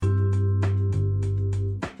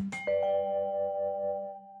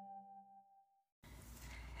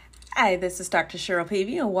Hi, this is Dr. Cheryl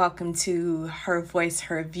Peavy, and welcome to Her Voice,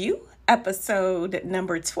 Her View, episode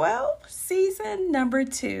number 12, season number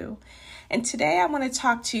 2. And today I want to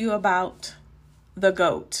talk to you about the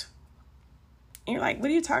GOAT. And you're like, what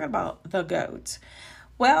are you talking about, the GOAT?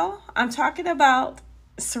 Well, I'm talking about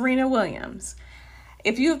Serena Williams.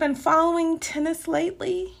 If you've been following tennis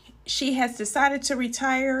lately, she has decided to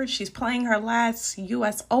retire. She's playing her last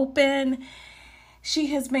U.S. Open.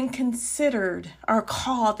 She has been considered or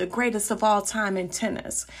called the greatest of all time in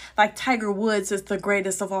tennis. Like Tiger Woods is the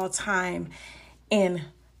greatest of all time in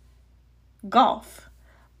golf.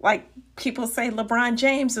 Like people say LeBron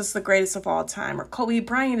James is the greatest of all time, or Kobe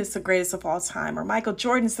Bryant is the greatest of all time, or Michael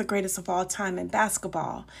Jordan is the greatest of all time in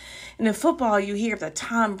basketball. And in football, you hear that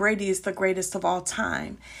Tom Brady is the greatest of all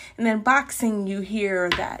time. And in boxing, you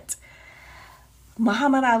hear that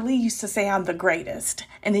Muhammad Ali used to say, I'm the greatest.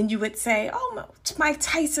 And then you would say, oh, Mike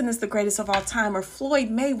Tyson is the greatest of all time, or Floyd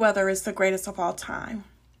Mayweather is the greatest of all time.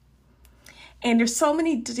 And there's so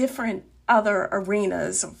many different other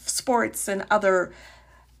arenas of sports and other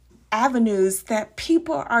avenues that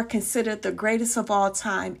people are considered the greatest of all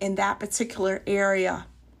time in that particular area.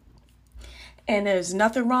 And there's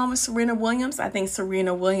nothing wrong with Serena Williams. I think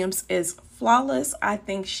Serena Williams is flawless. I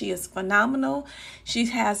think she is phenomenal. She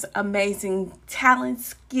has amazing talent,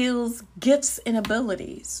 skills, gifts, and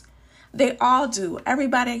abilities. They all do.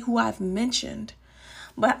 Everybody who I've mentioned.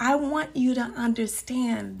 But I want you to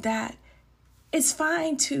understand that it's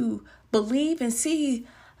fine to believe and see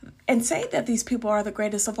and say that these people are the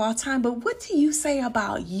greatest of all time. But what do you say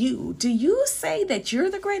about you? Do you say that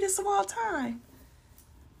you're the greatest of all time?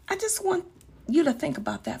 I just want you to think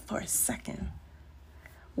about that for a second.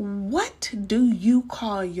 What do you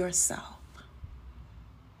call yourself?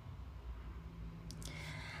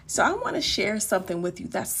 So I want to share something with you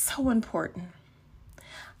that's so important.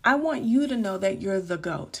 I want you to know that you're the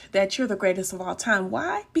GOAT, that you're the greatest of all time.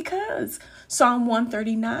 Why? Because Psalm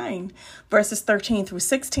 139, verses 13 through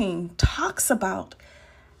 16 talks about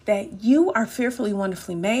that you are fearfully,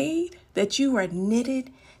 wonderfully made, that you are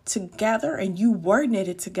knitted together, and you were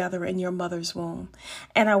knitted together in your mother's womb.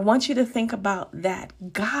 And I want you to think about that.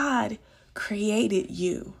 God created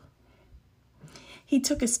you. He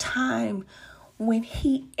took his time when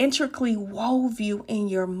he intricately wove you in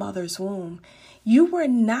your mother's womb. You were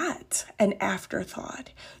not an afterthought.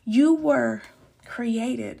 You were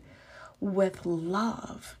created with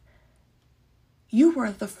love. You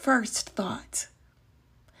were the first thought.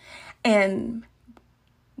 And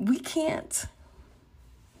we can't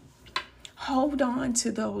hold on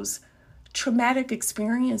to those traumatic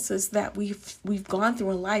experiences that we've gone through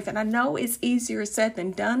in life. And I know it's easier said than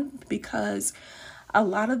done, because a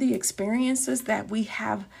lot of the experiences that we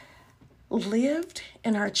have lived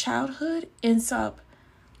in our childhood ends up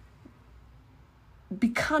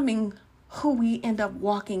becoming who we end up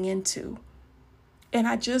walking into. And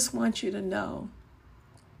I just want you to know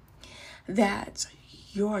that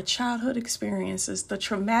your childhood experiences, the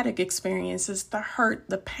traumatic experiences, the hurt,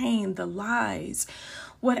 the pain, the lies,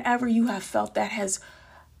 whatever you have felt that has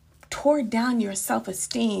tore down your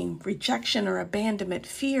self-esteem, rejection or abandonment,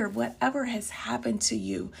 fear, whatever has happened to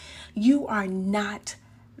you, you are not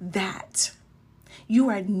that. You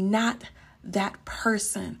are not that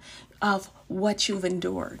person of what you've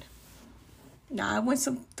endured. Now, I went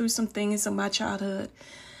through some things in my childhood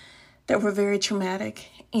that were very traumatic,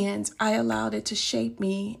 and I allowed it to shape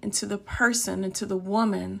me into the person, into the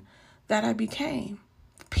woman that I became.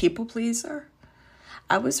 People pleaser.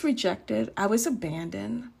 I was rejected. I was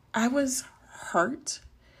abandoned. I was hurt.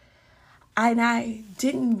 And I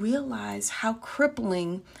didn't realize how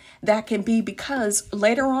crippling that can be, because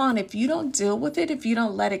later on, if you don't deal with it, if you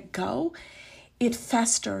don't let it go, it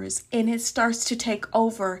festers and it starts to take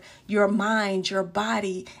over your mind, your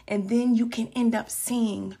body, and then you can end up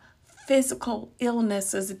seeing physical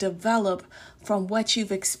illnesses develop from what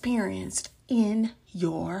you've experienced in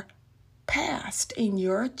your past, in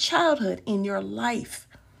your childhood, in your life.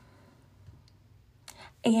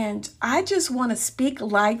 And I just want to speak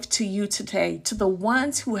life to you today, to the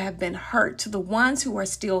ones who have been hurt, to the ones who are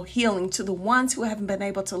still healing, to the ones who haven't been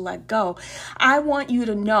able to let go. I want you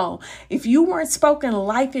to know, if you weren't spoken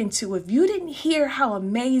life into, if you didn't hear how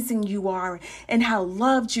amazing you are and how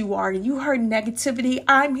loved you are, and you heard negativity,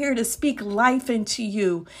 I'm here to speak life into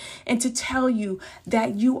you and to tell you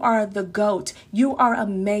that you are the GOAT. You are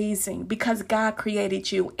amazing because God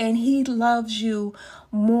created you, and he loves you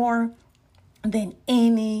more than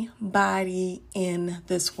anybody in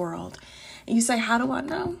this world. And you say, how do I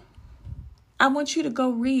know? I want you to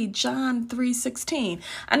go read John 3:16.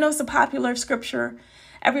 I know it's a popular scripture.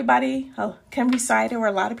 Everybody can recite it, or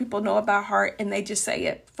a lot of people know it by heart, and they just say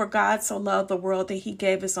it. For God so loved the world that he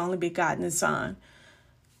gave his only begotten son.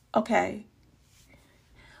 Okay.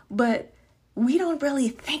 But we don't really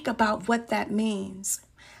think about what that means.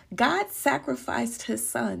 God sacrificed his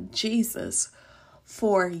son, Jesus,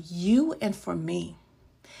 for you and for me,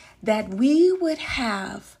 that we would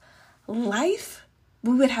have life.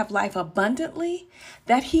 We would have life abundantly,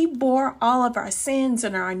 that he bore all of our sins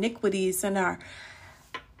and our iniquities and our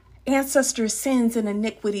ancestors' sins and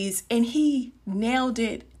iniquities, and he nailed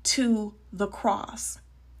it to the cross.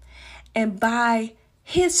 And by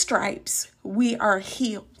his stripes, we are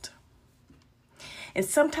healed. And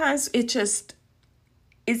sometimes it's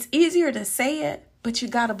easier to say it, but you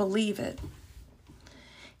got to believe it.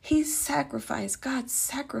 God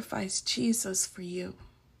sacrificed Jesus for you.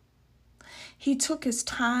 He took his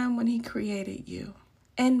time when he created you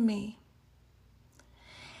and me.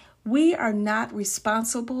 We are not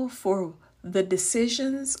responsible for the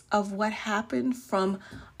decisions of what happened from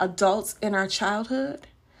adults in our childhood.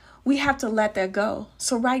 We have to let that go.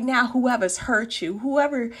 So right now, whoever's hurt you,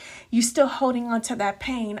 whoever you're still holding on to that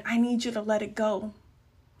pain, I need you to let it go.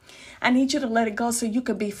 I need you to let it go so you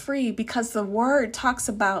can be free, because the word talks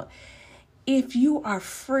about if you are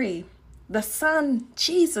free, the Son,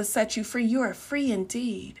 Jesus, set you free. You are free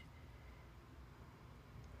indeed.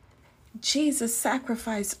 Jesus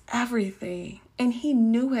sacrificed everything, and he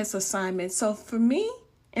knew his assignment. So for me,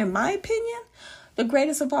 in my opinion, the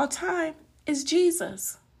greatest of all time is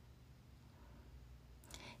Jesus.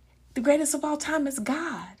 The greatest of all time is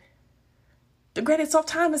God. The greatest of all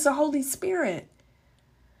time is the Holy Spirit.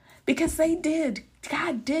 Because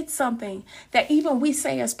God did something that even we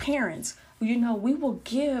say as parents, we will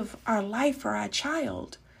give our life for our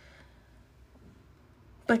child.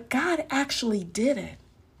 But God actually did it.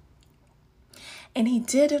 And he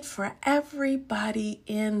did it for everybody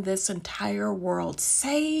in this entire world,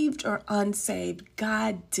 saved or unsaved.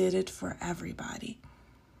 God did it for everybody.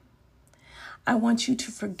 I want you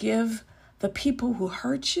to forgive the people who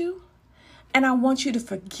hurt you, and I want you to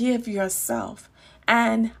forgive yourself.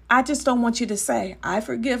 And I just don't want you to say, I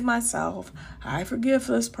forgive myself. I forgive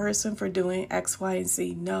this person for doing X, Y, and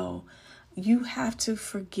Z. No, you have to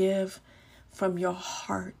forgive from your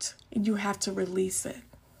heart, and you have to release it.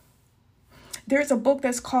 There's a book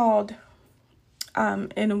that's called,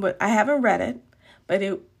 and I haven't read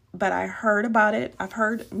it, but I heard about it. I've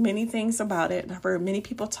heard many things about it. I've heard many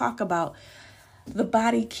people talk about the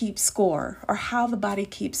body keeps score, or how the body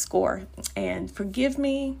keeps score. And forgive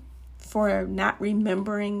me for not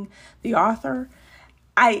remembering the author.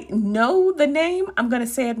 I know the name. I'm going to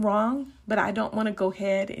say it wrong, but I don't want to go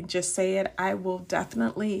ahead and just say it. I will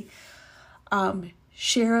definitely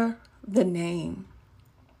share the name.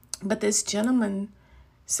 But this gentleman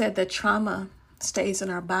said that trauma stays in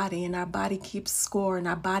our body, and our body keeps score, and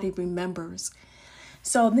our body remembers.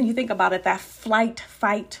 So then you think about it, that flight,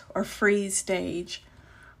 fight, or freeze stage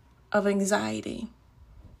of anxiety.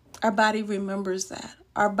 Our body remembers that.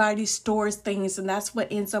 Our body stores things, and that's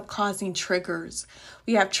what ends up causing triggers.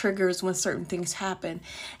 We have triggers when certain things happen,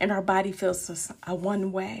 and our body feels a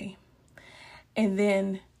one way. And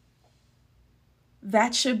then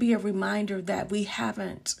that should be a reminder that we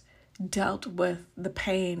haven't dealt with the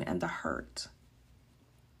pain and the hurt.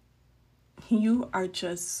 You are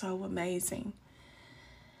just so amazing.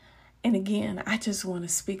 And again, I just want to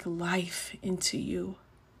speak life into you.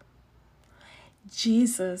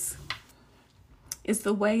 Jesus is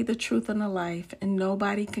the way, the truth, and the life, and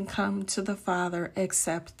nobody can come to the Father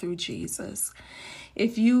except through Jesus.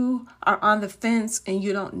 If you are on the fence and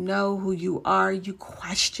you don't know who you are, you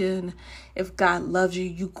question if God loves you,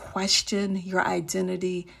 you question your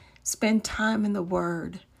identity, spend time in the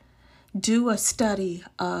Word. Do a study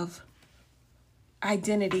of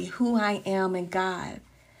identity, who I am in God.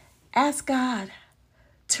 Ask God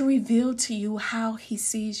to reveal to you how he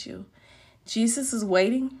sees you. Jesus is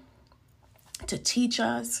waiting to teach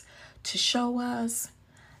us, to show us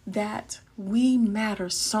that we matter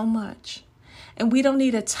so much. And we don't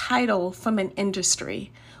need a title from an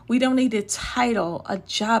industry. We don't need a title, a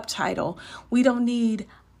job title. We don't need,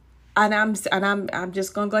 and I'm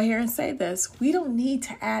just going to go here and say this. We don't need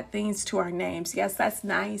to add things to our names. Yes, that's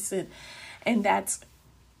nice, and that's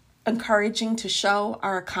encouraging to show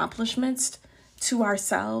our accomplishments to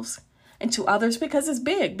ourselves and to others, because it's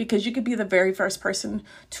big, because you could be the very first person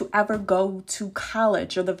to ever go to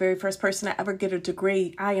college or the very first person to ever get a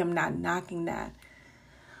degree. I am not knocking that.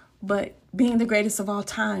 But being the greatest of all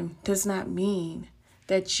time does not mean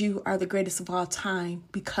that you are the greatest of all time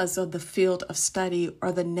because of the field of study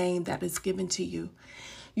or the name that is given to you.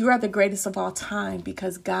 You are the greatest of all time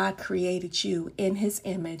because God created you in his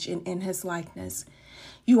image and in his likeness.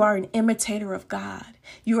 You are an imitator of God.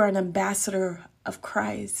 You are an ambassador of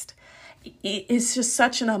Christ. It's just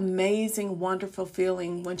such an amazing, wonderful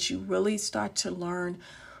feeling once you really start to learn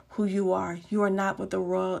who you are. You are not what the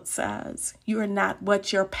world says. You are not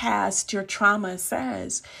what your past, your trauma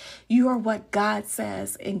says. You are what God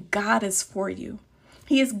says, and God is for you.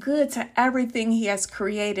 He is good to everything he has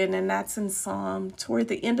created, and that's in toward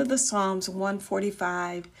the end of the Psalms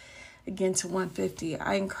 145, again to 150.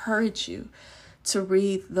 I encourage you to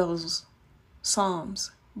read those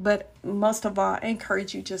Psalms, but most of all, I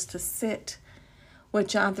encourage you just to sit with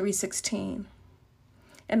John 3:16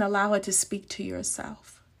 and allow it to speak to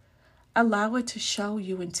yourself. Allow it to show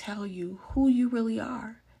you and tell you who you really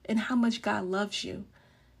are and how much God loves you.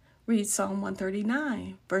 Read Psalm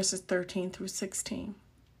 139, verses 13 through 16.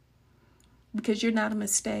 Because you're not a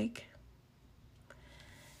mistake.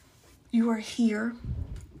 You are here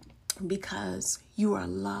because you are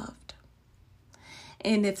loved.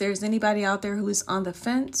 And if there's anybody out there who is on the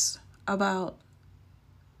fence about,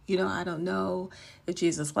 I don't know if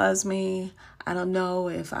Jesus loves me, I don't know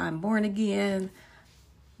if I'm born again,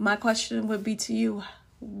 my question would be to you,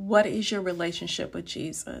 what is your relationship with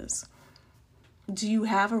Jesus? Do you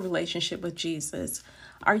have a relationship with Jesus?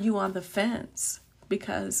 Are you on the fence?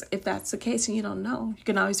 Because if that's the case and you don't know, you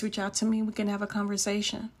can always reach out to me. We can have a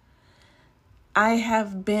conversation. I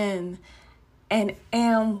have been and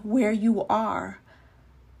am where you are.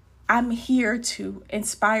 I'm here to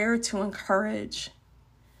inspire, to encourage,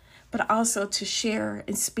 but also to share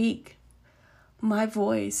and speak my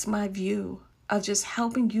voice, my view of just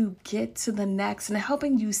helping you get to the next and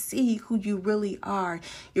helping you see who you really are.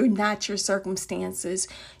 You're not your circumstances.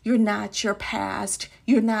 You're not your past.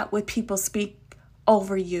 You're not what people speak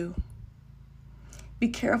over you. Be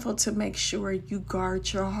careful to make sure you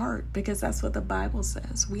guard your heart, because that's what the Bible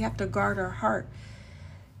says. We have to guard our heart,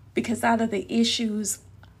 because out of the issues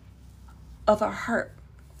of our heart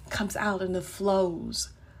comes out and it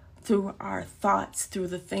flows through our thoughts, through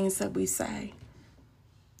the things that we say.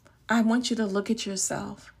 I want you to look at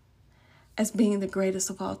yourself as being the greatest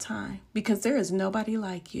of all time, because there is nobody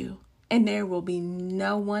like you and there will be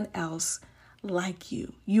no one else like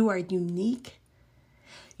you. You are unique.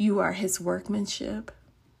 You are his workmanship.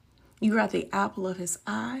 You are the apple of his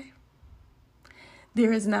eye.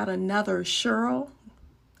 There is not another Cheryl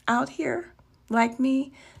out here like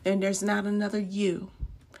me, and there's not another you.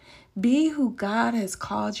 Be who God has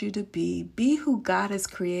called you to be. Be who God has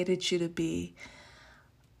created you to be.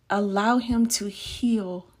 Allow him to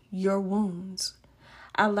heal your wounds.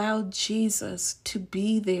 Allow Jesus to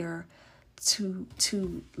be there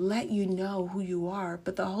to let you know who you are.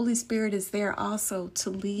 But the Holy Spirit is there also to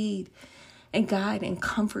lead and guide and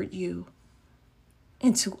comfort you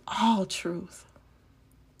into all truth.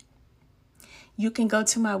 You can go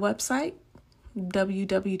to my website,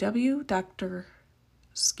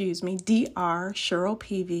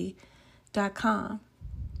 drcherylpeavy.com.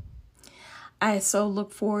 I so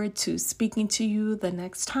look forward to speaking to you the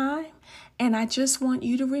next time. And I just want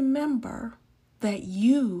you to remember that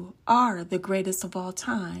you are the greatest of all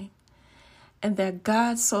time. And that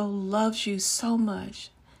God so loves you so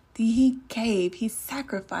much that he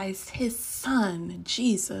sacrificed his son,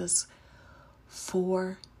 Jesus,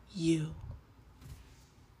 for you.